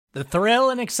The thrill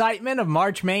and excitement of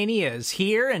March Mania is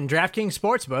here, and DraftKings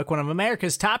Sportsbook, one of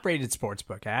America's top-rated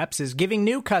sportsbook apps, is giving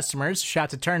new customers a shot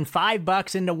to turn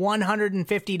 $5 into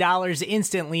 $150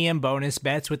 instantly in bonus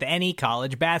bets with any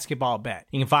college basketball bet.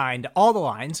 You can find all the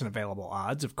lines and available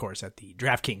odds, of course, at the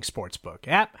DraftKings Sportsbook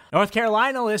app. North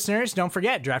Carolina listeners, don't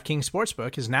forget, DraftKings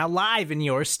Sportsbook is now live in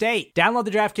your state. Download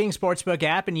the DraftKings Sportsbook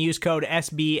app and use code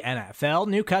SBNFL.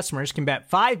 New customers can bet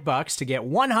 $5 to get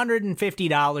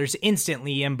 $150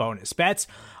 instantly in bonus bets,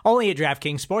 only at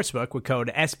DraftKings Sportsbook with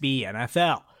code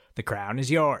SBNFL. The crown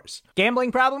is yours.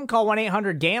 Gambling problem? Call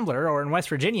 1-800-GAMBLER, or in West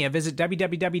Virginia, visit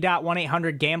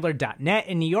www.1800gambler.net.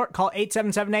 In New York, call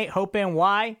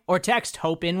 8778-HOPE-NY or text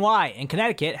HOPE-NY. In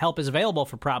Connecticut, help is available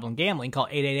for problem gambling. Call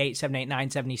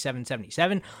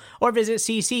 888-789-7777 or visit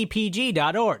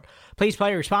ccpg.org. Please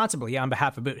play responsibly on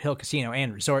behalf of Boot Hill Casino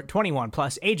and Resort. 21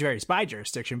 plus, age varies by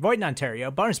jurisdiction. Void in Ontario.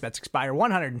 Bonus bets expire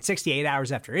 168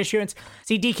 hours after issuance.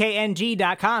 See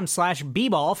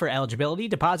dkng.com/bball for eligibility,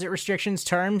 deposit restrictions,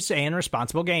 terms, and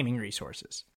responsible gaming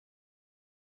resources.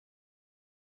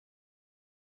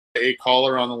 A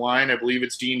caller on the line. I believe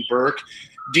it's Dean Burke.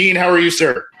 Dean, how are you,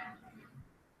 sir?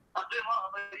 I'm doing well. How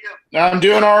about you? I'm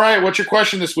doing all right. What's your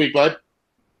question this week, bud?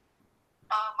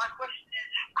 My question is,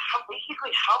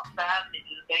 how bad do the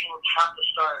Bengals have to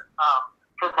start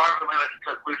for Marvin Lewis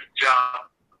to lose his job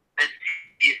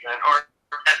mid-season, or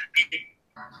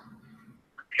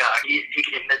he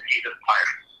can get mid-season fired?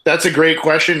 That's a great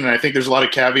question, and I think there's a lot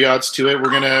of caveats to it. We're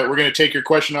gonna take your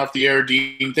question off the air,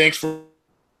 Dean. Thanks for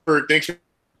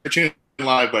tuning in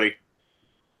live, buddy.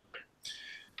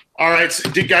 All right, so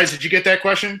did you get that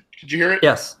question? Did you hear it?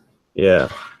 Yes. Yeah.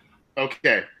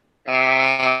 Okay.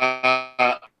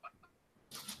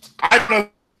 I don't know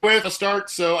where to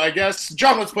start, so I guess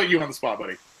John, let's put you on the spot,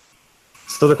 buddy.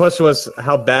 So the question was,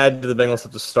 how bad do the Bengals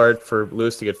have to start for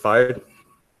Lewis to get fired?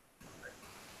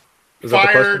 Was that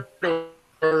the Fired question?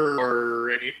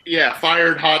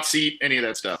 fired, hot seat, any of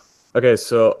that stuff. Okay,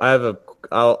 so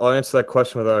I'll answer that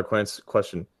question with our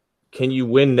question. Can you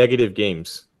win negative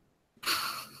games?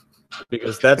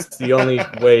 Because that's the only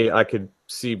way I could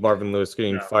see Marvin Lewis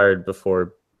getting fired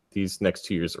before these next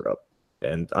 2 years are up.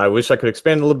 And I wish I could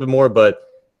expand a little bit more, but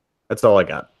that's all I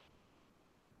got.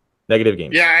 Negative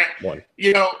games. Yeah. One.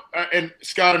 And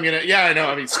Scott, I know.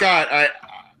 I mean, Scott,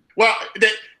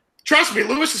 trust me,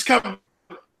 Lewis has come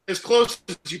as close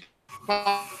as you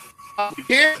possibly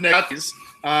can.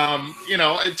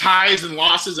 Ties and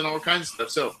losses and all kinds of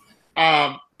stuff. So,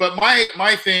 but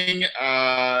my thing,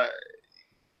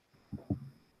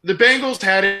 the Bengals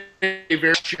had a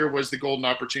very year was the golden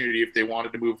opportunity if they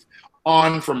wanted to move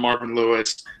on from Marvin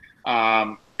Lewis,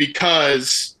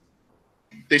 because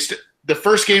the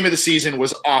first game of the season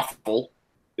was awful.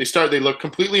 They looked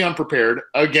completely unprepared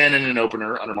again in an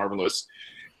opener under Marvin Lewis,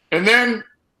 and then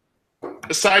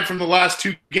aside from the last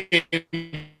two games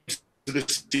of the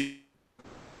season,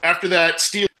 after that,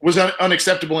 Steele was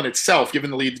unacceptable in itself,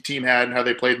 given the lead the team had and how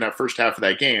they played in that first half of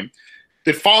that game.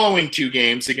 The following two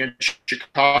games against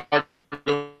Chicago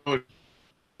are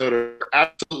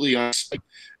absolutely unacceptable.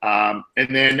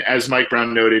 And then, as Mike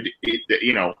Brown noted,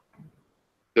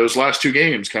 those last two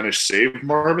games kind of saved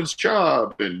Marvin's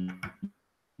job. And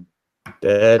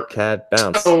dead cat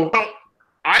bounce. So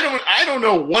I don't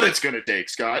know what it's going to take,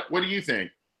 Scott. What do you think?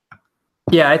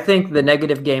 Yeah, I think the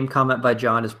negative game comment by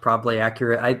John is probably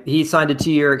accurate. He signed a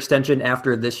 2-year extension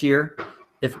after this year.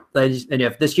 If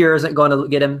this year isn't going to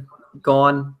get him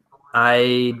gone,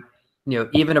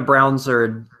 even a Browns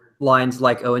or lines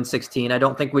like 0-16, I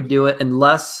don't think would do it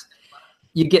unless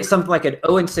you get something like an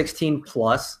 0-16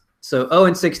 plus. So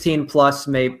 0-16 plus,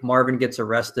 maybe Marvin gets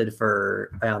arrested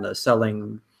for, I don't know,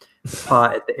 selling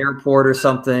pot at the airport or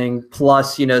something.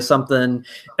 Plus, something.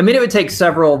 I mean, it would take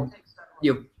several,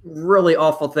 really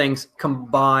awful things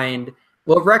combined.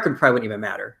 Well, record probably wouldn't even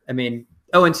matter. I mean,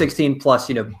 0-16 plus,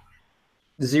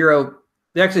 0-15-1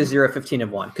 because he's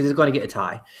going to get a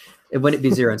tie. It wouldn't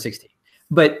be 0-16.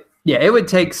 But yeah, it would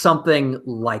take something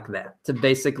like that to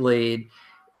basically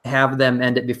have them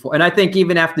end it before. And I think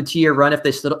even after the 2-year run, if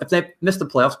they miss the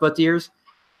playoffs both years,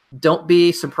 don't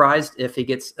be surprised if he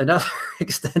gets another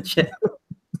extension.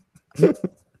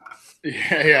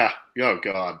 Yeah. Oh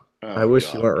God. I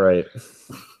wish you weren't right.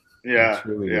 Yeah.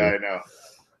 I know.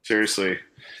 Seriously.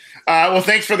 Well,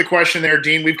 thanks for the question there,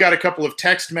 Dean. We've got a couple of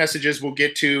text messages we'll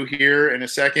get to here in a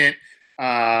second.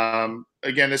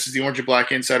 Again, this is the Orange and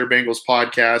Black Insider Bengals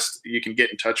podcast. You can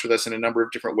get in touch with us in a number of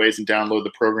different ways and download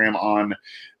the program on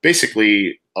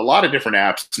basically a lot of different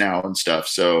apps now and stuff.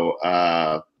 So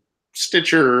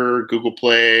Stitcher, Google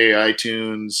Play,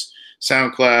 iTunes,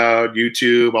 SoundCloud,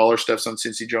 YouTube, all our stuff's on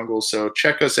Cincy Jungle. So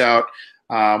check us out.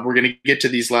 We're going to get to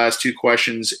these last two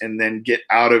questions and then get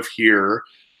out of here.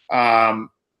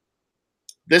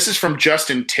 This is from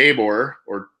Justin Tabor,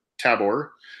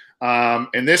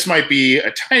 and this might be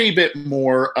a tiny bit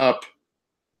more up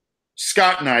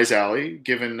Scott and I's alley,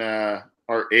 given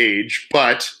our age.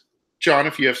 But, John,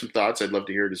 if you have some thoughts, I'd love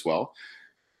to hear it as well.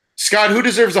 Scott, who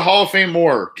deserves the Hall of Fame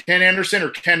more, Ken Anderson or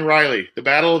Ken Riley? The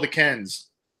battle of the Kens.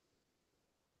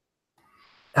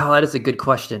 Oh, that is a good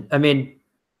question. I mean,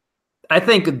 I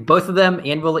think both of them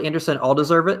and Willie Anderson all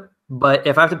deserve it. But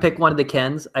if I have to pick one of the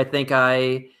Kens, I think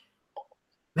I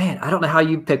don't know how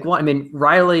you pick one. I mean,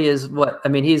 Riley is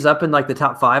he's up in like the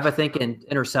top 5, I think, in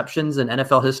interceptions in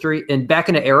NFL history. And back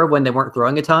in an era when they weren't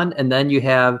throwing a ton. And then you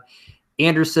have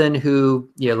Anderson, who,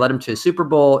 led him to a Super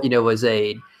Bowl, was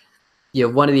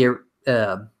one of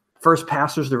the first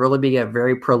passers to really be a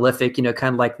very prolific,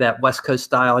 kind of like that West Coast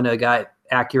style. I know a guy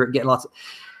accurate, getting lots of.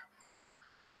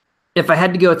 If I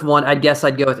had to go with one, I'd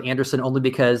go with Anderson only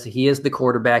because he is the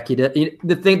quarterback.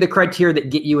 The criteria that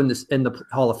get you in the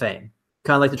Hall of Fame,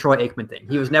 kind of like the Troy Aikman thing.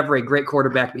 He was never a great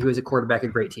quarterback, but he was a quarterback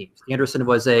of great teams. Anderson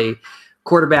was a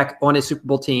quarterback on a Super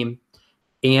Bowl team,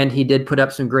 and he did put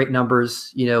up some great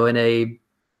numbers, in a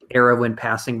era when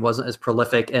passing wasn't as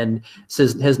prolific, and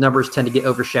his numbers tend to get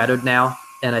overshadowed now.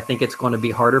 And I think it's going to be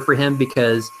harder for him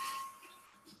because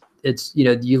it's,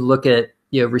 you look at,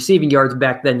 receiving yards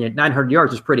back then, 900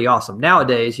 yards is pretty awesome.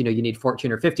 Nowadays, you need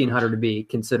 1,400 or 1,500 to be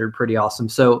considered pretty awesome.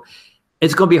 So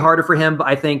it's going to be harder for him, but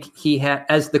I think he had,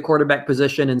 as the quarterback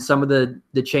position and some of the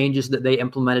changes that they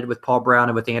implemented with Paul Brown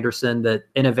and with Anderson, the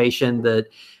innovation, the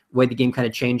way the game kind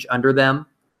of changed under them,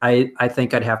 I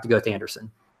think I'd have to go with Anderson.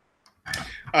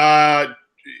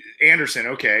 Anderson,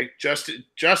 okay.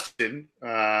 Justin,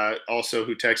 also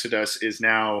who texted us, is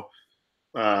now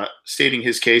stating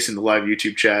his case in the live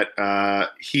YouTube chat.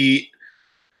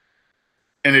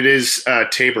 It is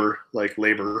Tabor, like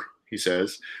labor, he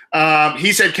says.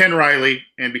 He said Ken Riley,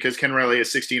 and because Ken Riley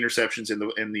has 60 interceptions and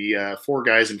the 4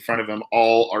 guys in front of him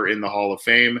all are in the Hall of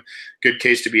Fame. Good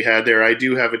case to be had there. I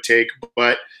do have a take,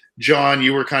 but John,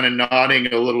 you were kind of nodding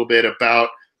a little bit about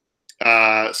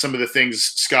some of the things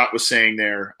Scott was saying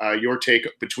there. Your take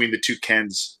between the two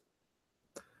Kens.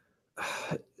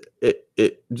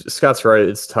 Scott's right.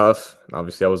 It's tough.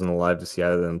 Obviously, I wasn't alive to see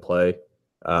either of them play.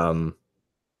 But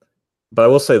I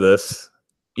will say this.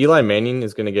 Eli Manning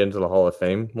is going to get into the Hall of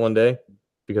Fame one day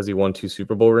because he won 2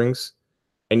 Super Bowl rings.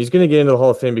 And he's going to get into the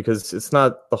Hall of Fame because it's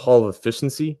not the Hall of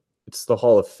Efficiency. It's the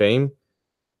Hall of Fame.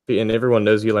 And everyone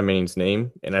knows Eli Manning's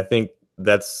name. And I think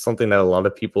that's something that a lot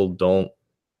of people don't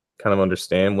kind of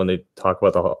understand when they talk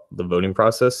about the voting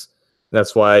process. And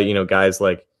that's why, guys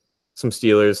like some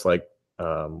Steelers, like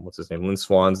what's his name, Lynn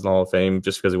Swan's in the Hall of Fame,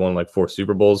 just because he won like 4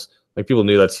 Super Bowls. Like, people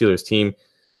knew that Steelers team.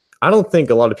 I don't think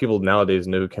a lot of people nowadays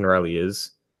know who Ken Riley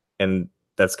is, and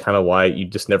that's kind of why you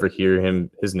just never hear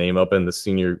his name up in the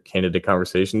senior candidate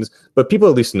conversations. But people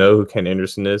at least know who Ken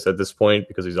Anderson is at this point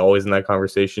because he's always in that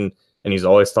conversation, and he's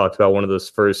always talked about one of those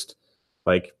first,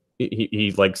 like,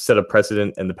 he like set a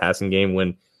precedent in the passing game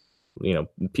when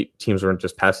teams weren't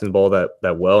just passing the ball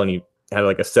that well, and he had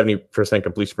like a 70%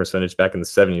 completion percentage back in the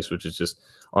 70s, which is just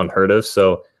unheard of.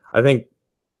 So I think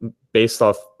based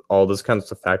off all those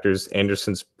kinds of factors,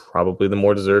 Anderson's probably the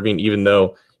more deserving, even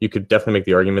though you could definitely make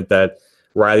the argument that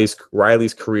Riley's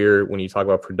career, when you talk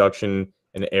about production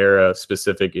and era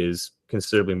specific, is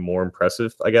considerably more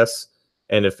impressive, I guess.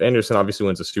 And if Anderson obviously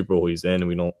wins a Super Bowl, he's in, and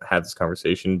we don't have this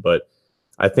conversation, but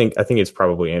I think it's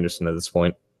probably Anderson at this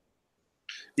point.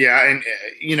 Yeah, and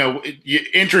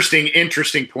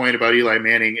interesting point about Eli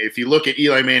Manning. If you look at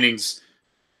Eli Manning's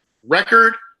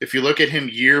record, if you look at him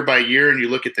year by year, and you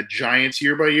look at the Giants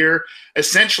year by year,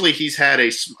 essentially he's had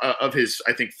of his,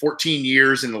 I think, 14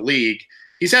 years in the league,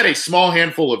 he's had a small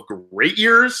handful of great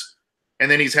years, and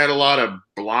then he's had a lot of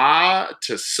blah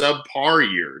to subpar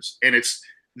years. And it's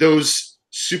those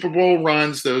Super Bowl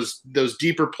runs, those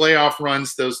deeper playoff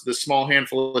runs, the small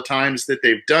handful of times that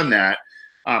they've done that.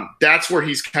 That's where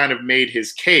he's kind of made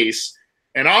his case.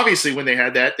 And obviously when they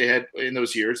had that, they had in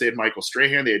those years, they had Michael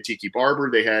Strahan, they had Tiki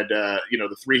Barber, they had,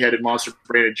 the 3-headed monster,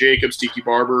 Brandon Jacobs, Tiki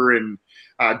Barber, and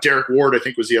Derek Ward, I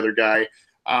think, was the other guy.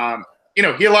 He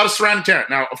had a lot of surrounding talent.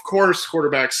 Now, of course,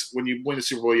 quarterbacks, when you win the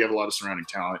Super Bowl, you have a lot of surrounding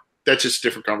talent. That's just a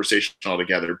different conversation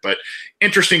altogether. But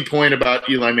interesting point about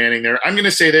Eli Manning there. I'm going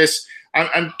to say this.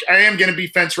 I am going to be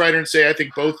fence rider and say I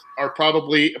think both are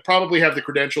probably have the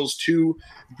credentials to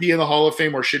be in the Hall of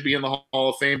Fame or should be in the Hall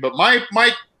of Fame. But my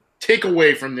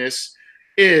takeaway from this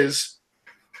is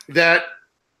that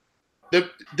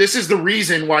this is the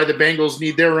reason why the Bengals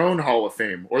need their own Hall of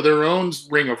Fame or their own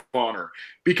Ring of Honor,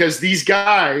 because these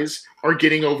guys are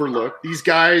getting overlooked. These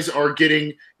guys are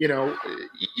getting,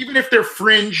 even if they're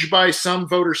fringe by some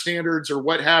voter standards or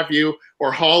what have you,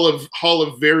 or Hall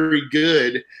of Very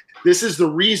Good, this is the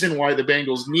reason why the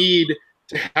Bengals need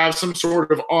to have some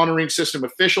sort of honoring system,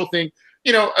 official thing.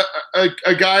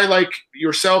 A guy like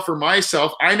yourself or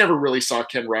myself, I never really saw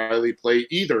Ken Riley play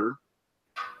either.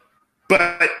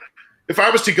 But if I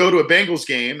was to go to a Bengals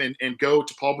game and go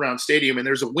to Paul Brown Stadium and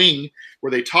there's a wing where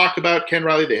they talk about Ken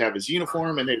Riley, they have his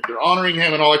uniform and they're honoring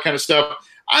him and all that kind of stuff,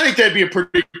 I think that'd be a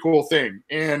pretty cool thing.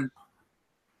 And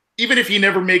even if he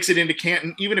never makes it into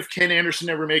Canton, even if Ken Anderson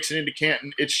never makes it into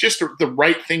Canton, it's just the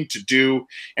right thing to do.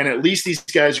 And at least these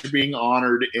guys are being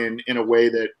honored in a way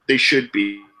that they should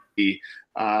be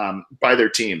by their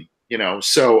team.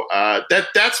 So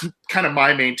that's kind of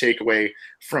my main takeaway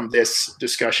from this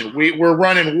discussion. We're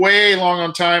running way long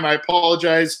on time. I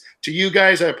apologize to you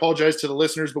guys. I apologize to the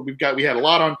listeners, but we had a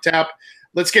lot on tap.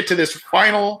 Let's get to this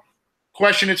final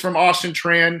question. It's from Austin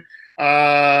Tran.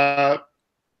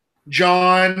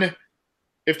 John,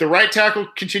 if the right tackle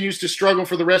continues to struggle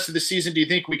for the rest of the season, do you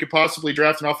think we could possibly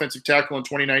draft an offensive tackle in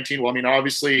 2019? Well, I mean,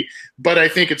 obviously, but I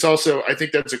think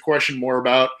that's a question more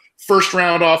about first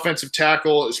round offensive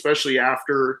tackle, especially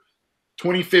after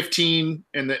 2015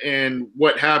 and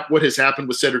what has happened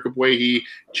with Cedric Ogbuehi,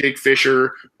 Jake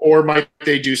Fisher, or might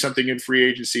they do something in free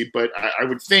agency? But I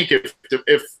would think if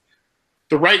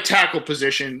the right tackle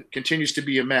position continues to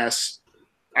be a mess,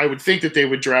 I would think that they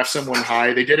would draft someone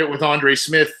high. They did it with Andre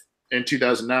Smith in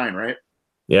 2009, right?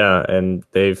 Yeah, and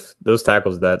those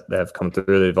tackles that have come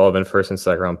through, they've all been first and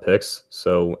second round picks.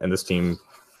 So, and this team,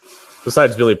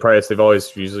 besides Billy Price, they've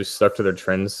always usually stuck to their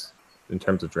trends in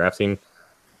terms of drafting.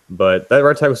 But that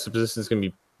right tackle position is going to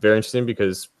be very interesting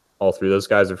because all three of those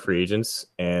guys are free agents,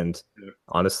 and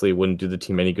honestly, it wouldn't do the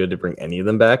team any good to bring any of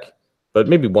them back. But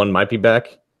maybe one might be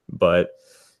back. But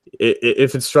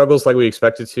if it struggles like we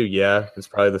expect it to, yeah, it's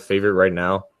probably the favorite right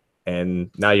now.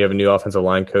 And now you have a new offensive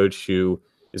line coach who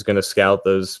is going to scout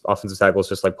those offensive tackles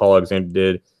just like Paul Alexander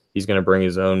did. He's going to bring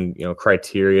his own,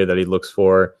 criteria that he looks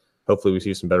for. Hopefully we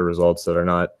see some better results that are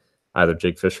not either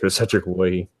Jake Fisher or Cedric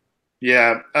Ogbuehi.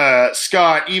 Yeah.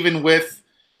 Scott, even with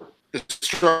the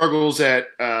struggles at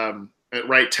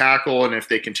right tackle, and if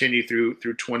they continue through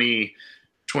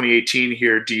 2018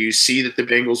 here, do you see that the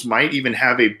Bengals might even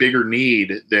have a bigger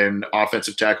need than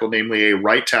offensive tackle, namely a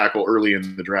right tackle early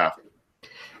in the draft?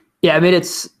 Yeah, I mean,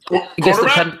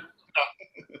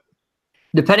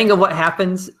 depending on what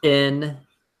happens in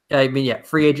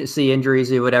free agency,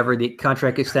 injuries, or whatever, the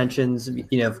contract extensions,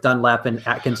 if Dunlap and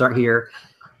Atkins aren't here,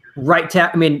 right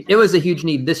tackle. I mean, it was a huge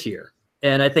need this year,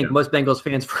 and I think most Bengals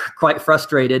fans were quite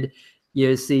frustrated.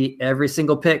 You see every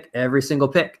single pick,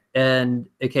 and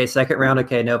okay, second round,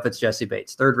 okay, nope, it's Jesse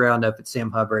Bates. Third round, nope, it's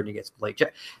Sam Hubbard, and he gets Blake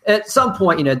Jack. At some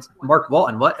point, it's Mark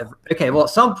Walton. Whatever. Okay, well,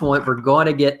 at some point, we're going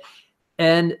to get,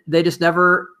 and they just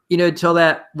never, until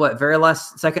that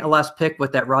second to last pick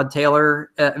with that Rod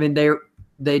Taylor.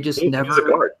 They just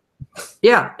never.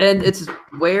 Yeah, and it's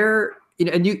where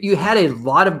and you had a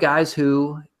lot of guys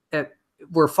who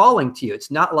were falling to you. It's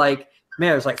not like,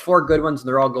 man, there's like four good ones and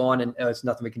they're all gone and it's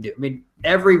nothing we can do. I mean,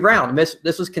 every round,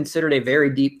 this was considered a very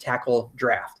deep tackle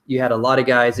draft. You had a lot of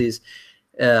guys,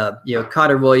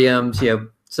 Connor Williams,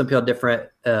 some people have different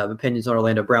opinions on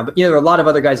Orlando Brown, but there were a lot of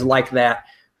other guys like that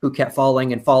who kept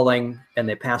falling, and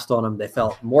they passed on them. They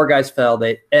fell. More guys fell.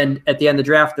 And at the end of the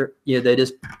draft, they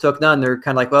just took none. They're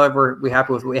kind of like, well, we're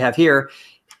happy with what we have here.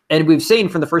 And we've seen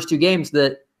from the first two games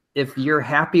that if you're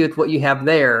happy with what you have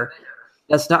there,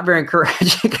 that's not very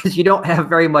encouraging because you don't have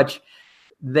very much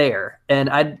there. And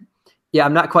I'm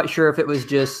not quite sure if it was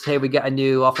just, hey, we got a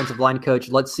new offensive line coach.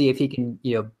 Let's see if he can,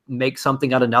 make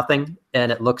something out of nothing.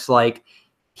 And it looks like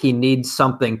he needs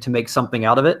something to make something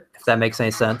out of it, if that makes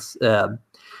any sense.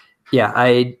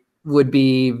 I would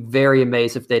be very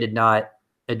amazed if they did not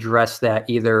address that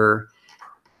either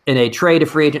in a trade, a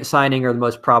free agent signing, or the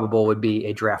most probable would be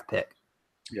a draft pick.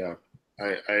 Yeah,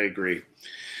 I agree.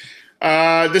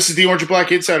 This is the Orange and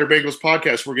Black Insider Bengals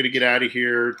podcast. We're going to get out of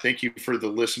here. Thank you for the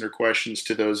listener questions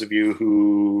to those of you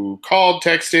who called,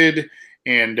 texted,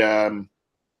 and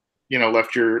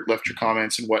left your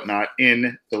comments and whatnot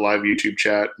in the live YouTube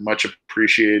chat. Much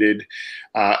appreciated.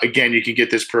 Again, you can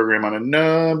get this program on a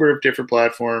number of different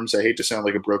platforms. I hate to sound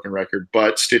like a broken record,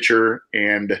 but Stitcher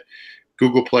and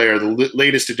Google Play are the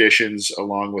latest additions,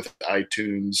 along with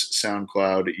iTunes,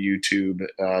 SoundCloud, YouTube,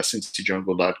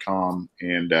 CincyJungle.com.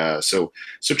 And so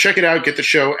check it out. Get the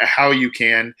show how you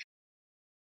can.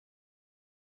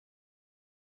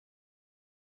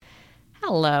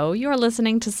 Hello, you're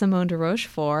listening to Simone de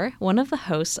Rochefort, one of the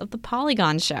hosts of The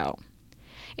Polygon Show.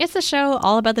 It's a show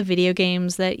all about the video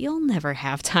games that you'll never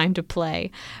have time to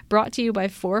play, brought to you by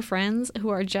 4 friends who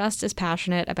are just as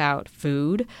passionate about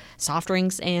food, soft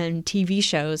drinks, and TV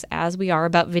shows as we are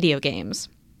about video games.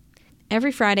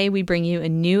 Every Friday, we bring you a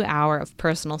new hour of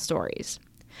personal stories,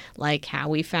 like how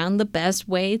we found the best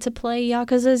way to play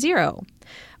Yakuza 0,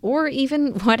 or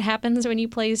even what happens when you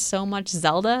play so much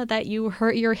Zelda that you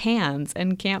hurt your hands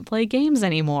and can't play games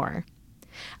anymore.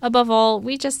 Above all,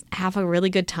 we just have a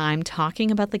really good time talking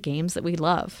about the games that we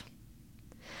love.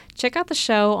 Check out the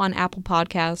show on Apple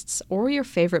Podcasts or your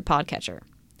favorite podcatcher.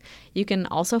 You can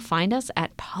also find us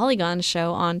at Polygon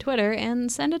Show on Twitter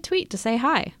and send a tweet to say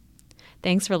hi.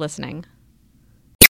 Thanks for listening.